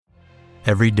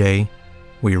Every day,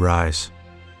 we rise,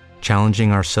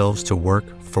 challenging ourselves to work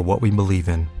for what we believe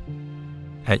in.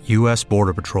 At U.S.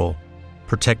 Border Patrol,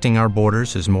 protecting our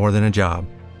borders is more than a job.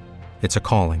 It's a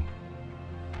calling.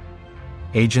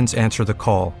 Agents answer the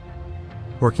call,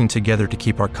 working together to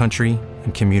keep our country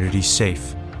and communities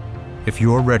safe. If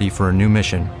you're ready for a new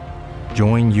mission,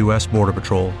 join U.S. Border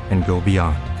Patrol and go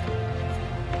beyond.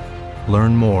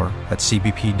 Learn more at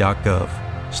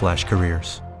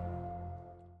cbp.gov/careers.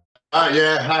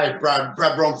 Yeah, hey, Brad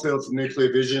Bromfield from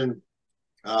Nuclear Vision.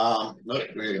 Look,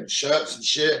 we got shirts and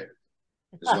shit.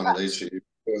 There's one of these for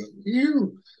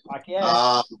you.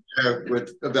 Yeah, we're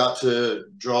about to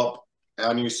drop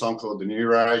our new song called The New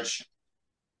Rage.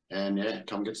 And yeah,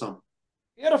 come get some.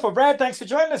 Beautiful, Brad. Thanks for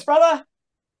joining us, brother.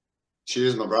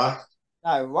 Cheers, my bro.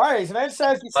 No worries, man.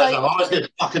 So if you say, I always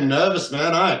get fucking nervous,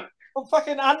 man, eh? well,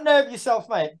 fucking unnerve yourself,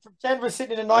 mate. Pretend we're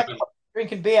sitting in a nightclub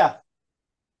drinking beer.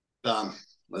 Done.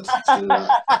 Let's do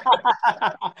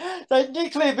that. So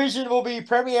Nuclear Vision will be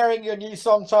premiering your new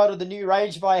song titled The New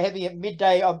Rage by Heavy at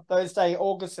midday on Thursday,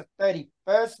 August the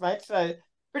 31st, mate. So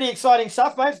pretty exciting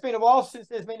stuff, mate. It's been a while since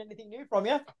there's been anything new from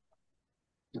you.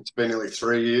 It's been nearly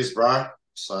 3 years, bro.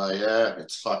 So yeah,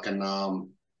 it's fucking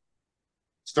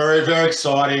it's very, very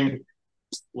exciting.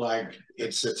 Like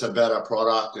it's a better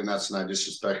product, and that's no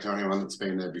disrespect to anyone that's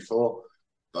been there before.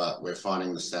 But we're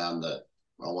finding the sound that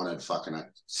I wanted fucking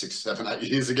 6, 7, 8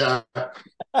 years ago.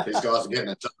 These guys are getting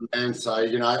it done, man. So,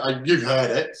 you know, you've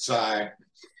heard it. So,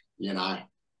 you know,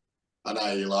 I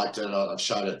know you liked it. I've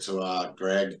showed it to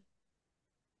Greg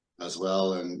as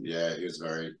well. And, yeah, he was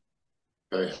very,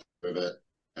 very happy with it.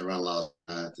 Everyone loves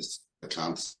this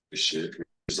cunts, this shit.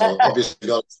 So obviously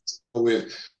got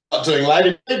with not doing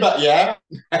lately, but yeah.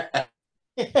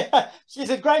 Yeah, she's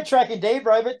a great track indeed,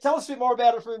 bro. But tell us a bit more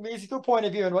about it from a musical point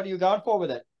of view and what are you going for with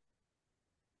it?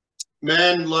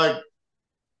 Man, like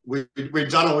we've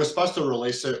done it. We're supposed to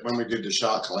release it when we did the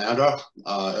Shark Caloundra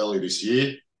early this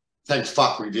year. Thank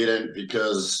fuck we didn't,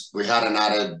 because we hadn't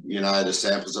added, you know, the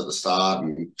samples at the start,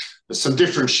 and there's some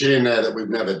different shit in there that we've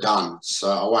never done.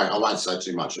 So I won't say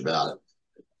too much about it.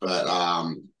 But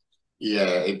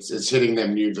yeah, it's hitting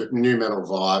them new metal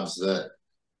vibes that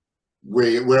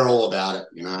we're all about it,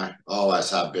 you know,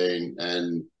 always have been.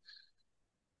 And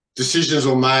decisions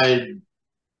were made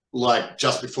like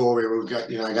just before we were going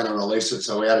to release it,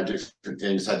 so we had different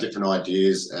things, had different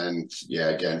ideas, and yeah,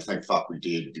 again, thank fuck we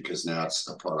did, because now it's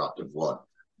a product of what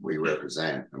we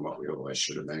represent and what we always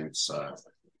should have been. So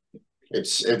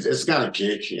it's going to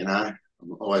kick, you know.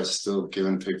 I'm always still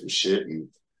giving people shit and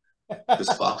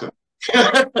just fuck them.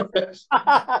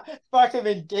 Fuck him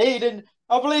indeed. And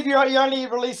I believe you're only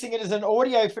releasing it as an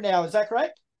audio for now. Is that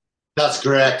correct? That's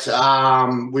correct.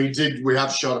 We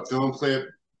have shot a film clip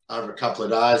over a couple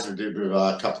of days. We did with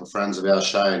a couple of friends of ours,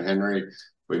 Shay and Henry.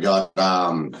 We got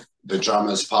the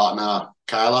drummer's partner,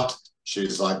 Kayla.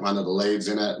 She's like one of the leads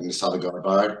in it, and this other guy,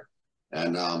 Bo.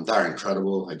 And they're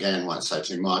incredible. Again, won't say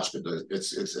too much, but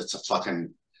it's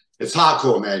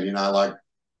hardcore, man. You know, like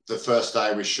the first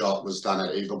day we shot was done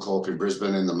at Evil Corp in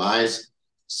Brisbane in the maze.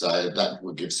 So that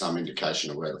would give some indication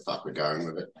of where the fuck we're going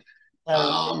with it.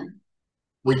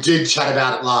 We did chat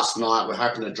about it last night. We're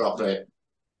hoping to drop it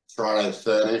Friday the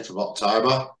 13th of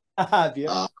October.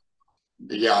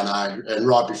 Yeah, I know. And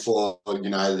right before, you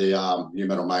know, the Nu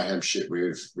Metal Mayhem shit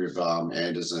with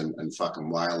Anders and fucking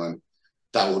Wayland.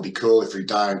 That will be cool. If we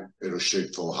don't, it'll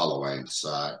shoot for Halloween.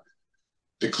 So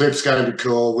the clip's going to be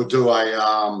cool. We'll do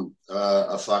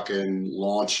a fucking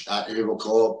launch at Evil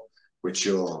Corp, which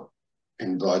you're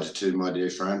invited to, my dear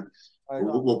friend.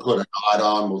 We'll put a night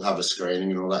on. We'll have a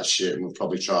screening and all that shit, and we'll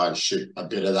probably try and shoot a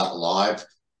bit of that live.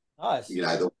 Nice. You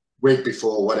know, the week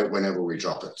before, whenever we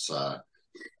drop it. So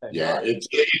yeah, it's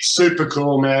super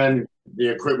cool, man. The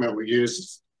equipment we use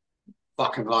is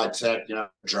fucking high tech, you know,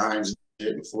 drones and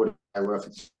shit, and 40K worth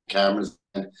of cameras.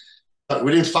 But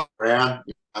we didn't fuck around,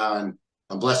 you know, and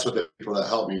I'm blessed with the people that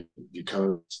helped me,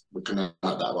 because we couldn't have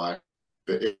done it that way.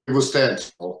 But it will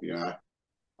stand tall, you know.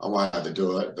 I won't have to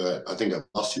do it, but I think I've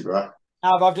lost you, bro.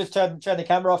 I've just turned the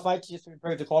camera off, mate, just to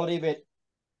improve the quality a bit.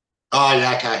 Oh,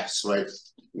 yeah, okay, sweet.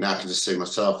 Now I can just see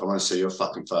myself. I want to see your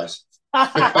fucking face. And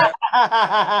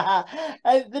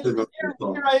the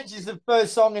New Rage is the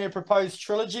first song in a proposed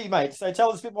trilogy, mate. So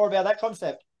tell us a bit more about that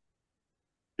concept.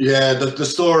 Yeah, the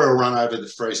story will run over the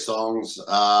 3 songs.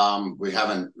 We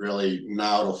haven't really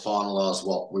nailed or finalised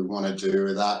what we want to do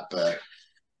with that, but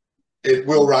it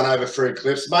will run over 3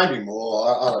 clips, maybe more.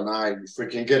 I don't know. If we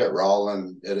can get it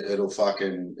rolling, it'll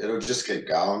just keep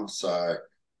going. So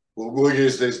we'll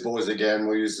use these boys again.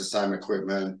 We'll use the same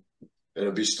equipment.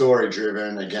 It'll be story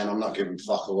driven. Again, I'm not giving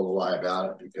fuck all the way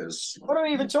about it, because what are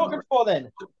we even talking for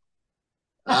then?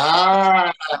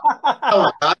 Ah,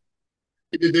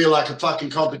 you do like a fucking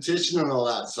competition and all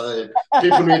that. So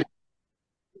people need.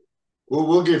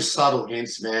 We'll give subtle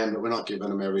hints, man, but we're not giving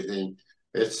them everything.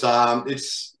 It's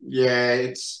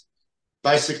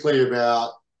basically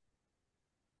about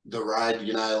the raid,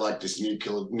 like this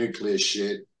nuclear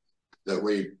shit that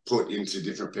we put into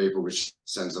different people, which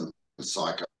sends them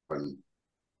psycho. And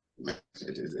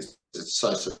it's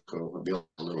so cool. It'll be a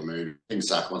little movie. I think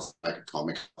Zac wants to make a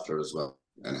comic after as well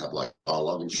and have like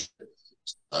dialogue and shit.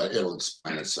 So it'll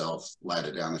explain itself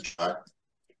later down the track.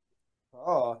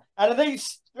 Oh, and are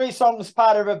these 3 songs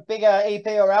part of a bigger EP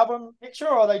or album picture,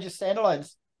 or are they just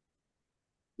standalones?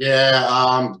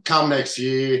 Yeah, come next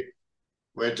year,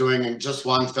 we're doing just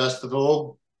one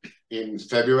festival in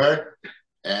February,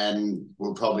 and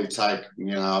we'll probably take,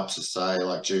 up to say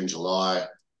like June, July,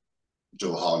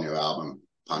 do a whole new album,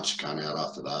 punch a cunt out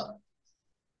after that.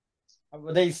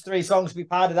 Will these 3 songs be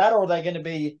part of that, or are they going to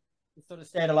be sort of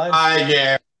standalone?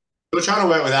 Yeah, we're trying to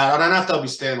work with that. I don't know if they'll be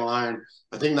standalone.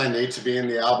 I think they need to be in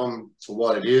the album for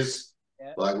what it is.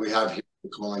 Yeah. Like we have here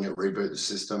calling it Reboot the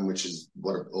System, which is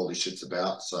what all this shit's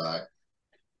about. So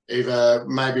either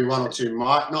maybe 1 or 2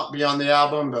 might not be on the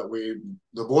album, but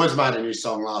the boys made a new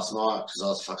song last night because I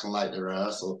was fucking late to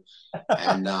rehearsal.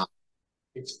 And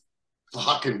it's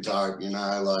fucking dope,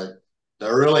 like they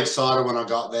were really excited when I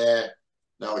got there.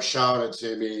 They were showing it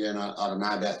to me, and I don't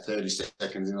know, about 30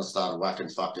 seconds in, I started whacking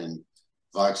fucking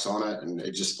vocals on it, and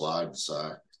it just flowed.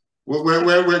 So we're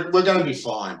going to be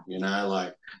fine,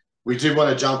 like we do want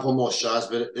to jump on more shows,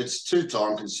 but it's too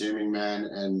time consuming, man,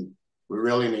 and we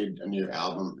really need a new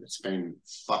album. It's been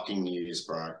fucking years,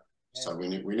 bro. Yeah. So we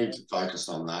need to focus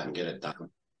on that and get it done.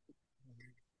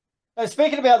 So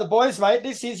speaking about the boys, mate,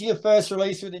 this is your first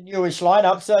release with a newish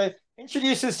lineup. So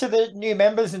introduce us to the new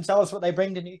members and tell us what they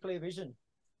bring to Nuclear Vision.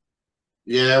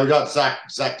 Yeah, we got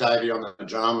Zach Davey on the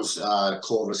drums.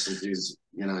 Corvus is his,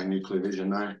 Nuclear Vision,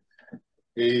 mate.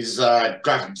 He's a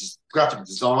graphic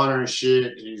designer and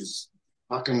shit. He's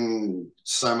fucking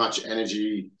so much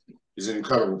energy. He's an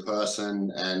incredible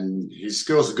person, and his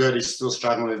skills are good. He's still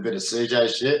struggling with a bit of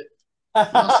CJ shit.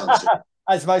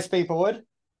 As most people would.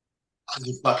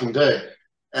 You fucking do.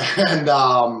 And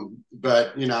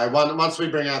but once we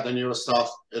bring out the newer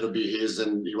stuff, it'll be his,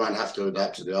 and he won't have to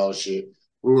adapt to the old shit.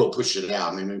 We will push it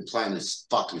out. I mean, we've been playing this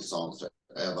fucking song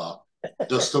forever.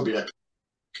 There'll still be a.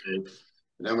 And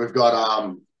then we've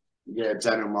got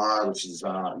Daniel Morrow, which is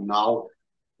Null.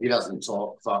 He doesn't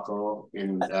talk fuck all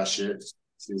in our shit. It's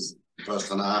his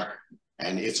persona,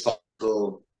 and it's fucking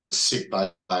cool. Sick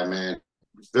by man.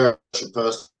 Very special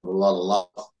person with a lot of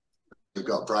love. We've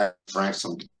got Brad Franks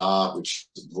on guitar, which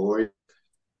is Void.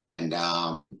 And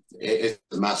it's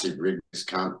a massive rig, this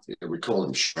cunt. We call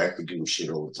him Shrek. We give him shit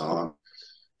all the time.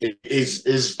 He's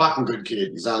a fucking good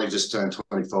kid. He's only just turned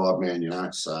 25,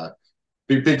 man, so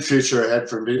big future ahead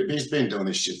for him. He's been doing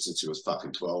this shit since he was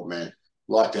fucking 12, man.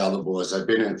 Like the other boys, they've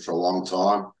been in it for a long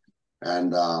time.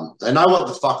 And they know what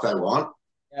the fuck they want.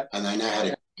 Yep. And they know how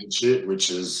to get shit, which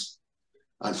is,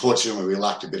 unfortunately, we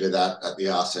lacked a bit of that at the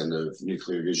arse end of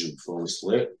Nuclear Vision before we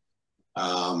split.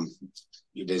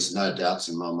 There's no doubts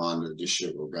in my mind that this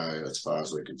shit will go as far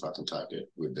as we can fucking take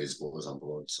it with these boys on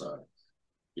board. So,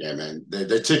 yeah, man,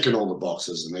 they're ticking all the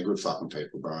boxes, and they're good fucking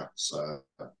people, bro. So,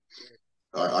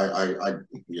 I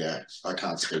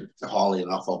can't speak highly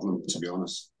enough of them, to be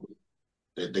honest.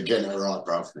 They're getting it right,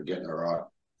 bro. They're getting it right.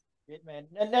 Good, man.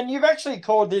 And then you've actually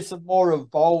called this a more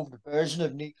evolved version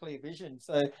of Nuclear Vision.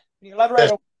 So can you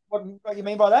elaborate on what you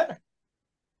mean by that?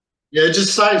 Yeah,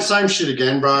 just same shit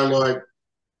again, bro. Like,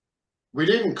 we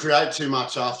didn't create too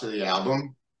much after the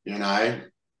album,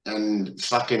 and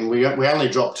fucking we only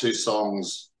dropped 2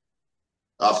 songs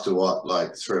after what,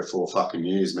 like 3 or 4 fucking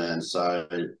years, man. So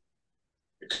it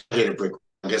hit a brick.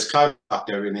 I guess COVID fucked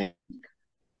everything in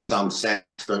some sense,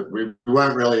 but we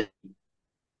weren't really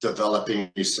developing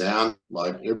a new sound.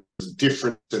 Like, it was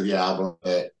different to the album.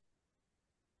 But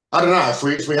I don't know,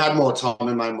 if we had more time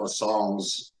and made more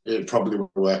songs, it probably would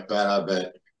work better.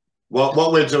 But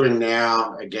what we're doing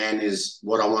now, again, is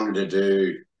what I wanted to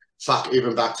do. Fuck,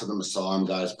 even back to the Messiah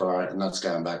days, bro. And that's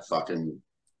going back fucking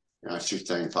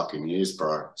 15 fucking years,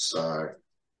 bro. So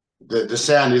the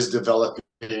sound is developing.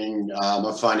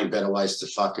 I'm finding better ways to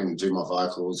fucking do my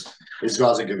vocals. These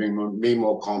guys are giving me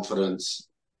more confidence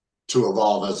to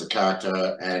evolve as a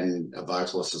character and a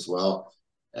vocalist as well.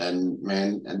 And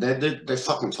man, and they're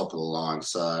fucking top of the line.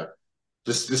 So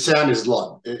the sound is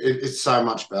it's so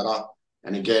much better.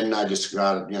 And again, no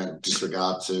disregard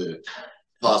to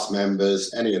past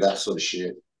members, any of that sort of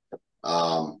shit.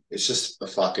 It's just a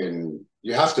fucking,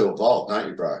 you have to evolve, don't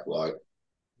you, bro? Like,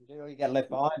 you get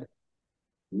left behind.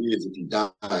 Years if you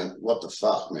don't, what the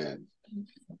fuck, man?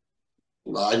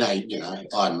 Well, I know, you know,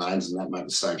 Iron Maidens and that make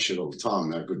the same shit all the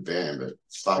time. They're a good band, but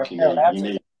fuck, you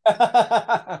need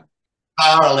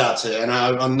are allowed to, and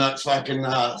I'm not fucking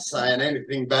saying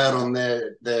anything bad on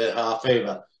their half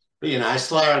either. But you know,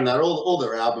 Slayer and that, all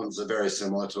their albums are very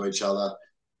similar to each other.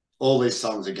 All these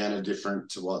songs again are different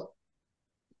to what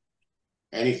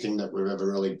anything that we've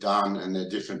ever really done, and they're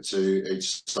different to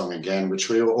each song again, which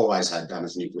we always had done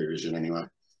as Nuclear Vision anyway.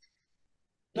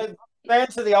 So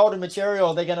fans of the older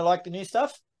material, they're going to like the new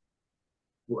stuff?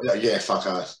 Well, yeah, fuck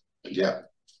us. Yeah,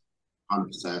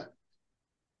 100%.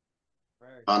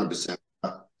 100%.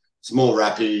 It's more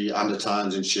rappy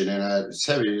undertones and shit in it. It's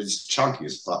heavy. It's chunky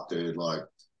as fuck, dude. Like,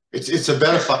 it's a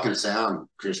better fucking sound,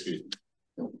 Crispy.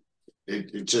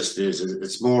 It just is.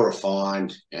 It's more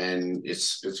refined, and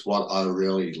it's what I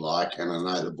really like, and I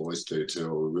know the boys do too,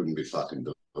 or we wouldn't be fucking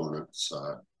doing it.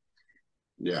 So,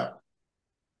 yeah,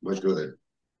 we're good.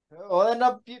 Well, then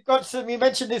you've got some, you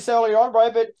mentioned this earlier on, bro,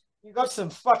 but you've got some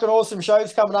fucking awesome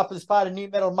shows coming up as part of Nu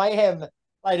Metal Mayhem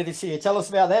later this year. Tell us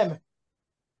about them.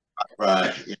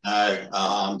 Right, you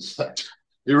know,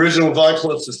 the original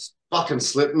vocalist is fucking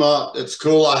Slipknot. It's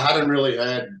cool. I hadn't really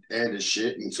heard Anders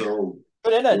shit until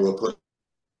we were put.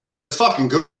 It's fucking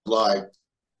good. Like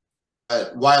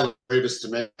Wayland Reavis to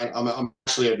me. I'm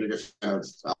actually a bigger fan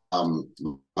of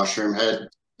Mushroomhead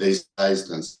these days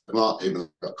than Slipknot. Even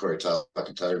got Corey Taylor, I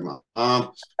can tell you my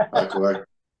arm.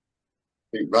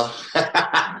 Big bro.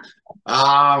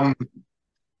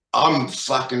 I'm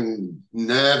fucking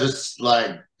nervous,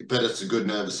 like, but it's a good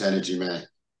nervous energy, man.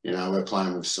 You know, we're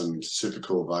playing with some super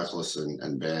cool vocalists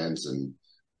and bands, and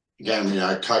again, you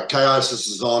know, Chaosis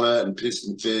is on it, and Pissed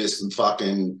and Fist, and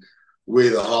fucking We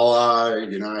the Hollow,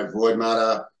 you know, Void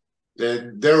Matter.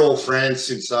 They're all friends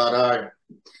since Sado.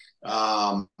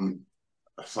 Fuck,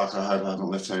 I hope I haven't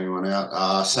left anyone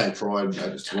out. St. Freud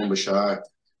at the Toowoomba show.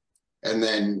 And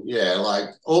then, yeah, like,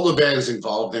 all the bands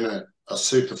involved in it are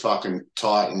super fucking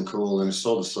tight and cool, and it's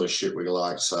all the sort of shit we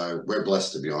like. So we're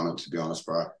blessed to be on it, to be honest,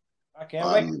 bro. Okay,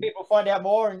 where can people find out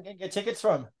more and get tickets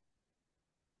from?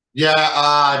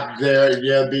 Yeah,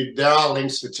 there are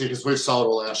links for tickets. We've sold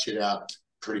all our shit out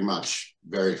pretty much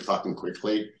very fucking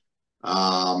quickly. There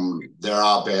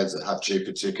are bands that have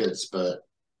cheaper tickets, but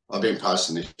I've been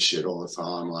posting this shit all the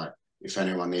time. Like, if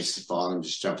anyone needs to find them,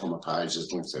 just jump on my page.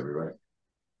 There's links everywhere.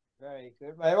 Very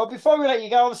good, mate. Well, before we let you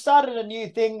go, I've started a new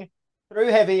thing through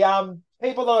Heavy.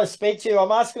 People that I speak to,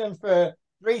 I'm asking them for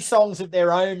 3 songs of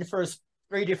their own for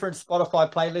 3 different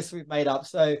Spotify playlists we've made up.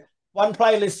 So one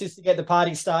playlist is to get the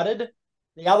party started.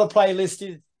 The other playlist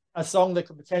is a song that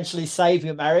could potentially save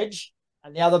your marriage.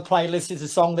 And the other playlist is a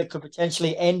song that could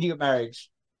potentially end your marriage.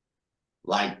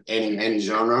 Like any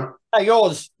genre? No,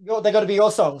 yours. They got to be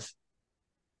your songs.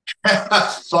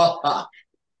 Fuck.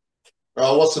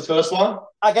 Bro, what's the first one?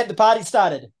 I get the party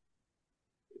started.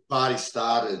 Party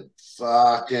started.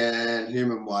 Fucking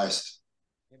Human Waste.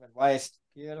 Human Waste.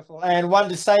 Beautiful. And one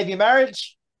to save your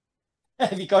marriage.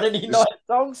 Have you got any nice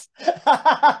songs?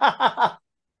 I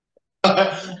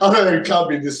don't think it can't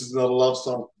be This Is Not a Love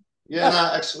Song. Yeah,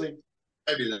 no, actually,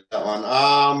 maybe that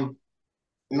one.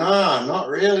 No, not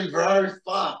really, bro.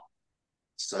 Fuck.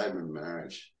 Save my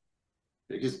marriage.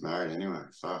 He gets married anyway.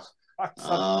 Fuck.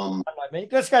 Like me.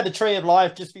 Let's go the Tree of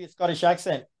Life just for your Scottish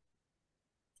accent.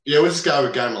 Yeah, we'll just go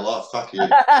with Game of Life. Fuck you.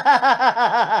 And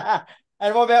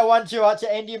what about one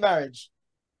to end your marriage?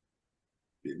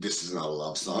 This Is Not a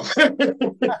Love Song.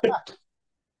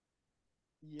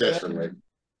 Definitely.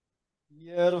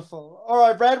 Beautiful. All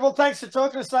right, Brad. Well, thanks for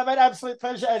talking to us today, mate. Absolute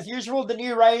pleasure as usual. The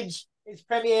new Rage is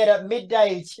premiered at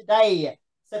midday today,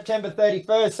 September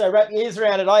 31st. So wrap your ears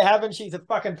around it. I haven't. She's a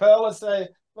fucking pearler. So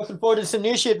looking forward to some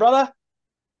new shit, brother.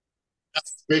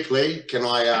 Quickly, can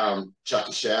I chuck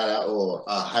a shout out or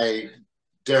hey,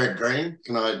 Derek Green,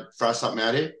 can I throw something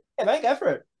out here? Yeah, mate, go for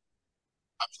it.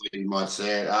 Hopefully you might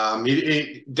say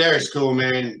it. Derek's cool,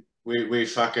 man. We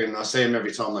fucking, I see him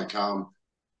every time they come.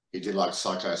 He did like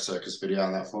Psycho Circus video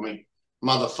on that for me.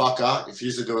 Motherfucker, if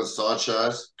you're doing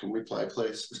sideshows, can we play,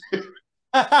 please? If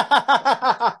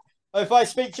I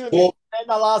speak to him, then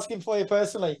I'll ask him for you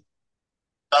personally.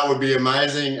 That would be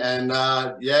amazing. And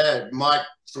yeah, Mike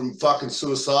from fucking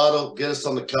Suicidal, get us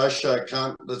on the Coast Show,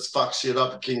 cunt. Let's fuck shit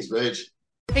up at Kings Beach.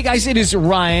 Hey guys, it is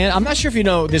Ryan. I'm not sure if you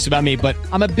know this about me, but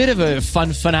I'm a bit of a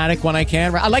fun fanatic when I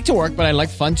can. I like to work, but I like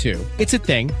fun too. It's a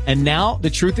thing. And now the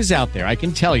truth is out there. I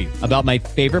can tell you about my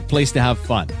favorite place to have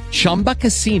fun. Chumba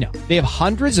Casino. They have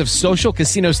hundreds of social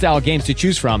casino style games to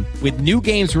choose from with new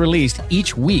games released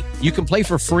each week. You can play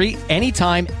for free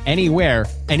anytime, anywhere,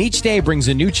 And each day brings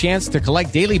a new chance to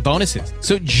collect daily bonuses.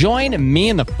 So join me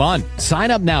in the fun.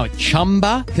 Sign up now at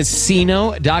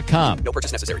ChumbaCasino.com. No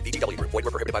purchase necessary. VGW Group. Void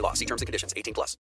where prohibited by law. See terms and conditions. 18+.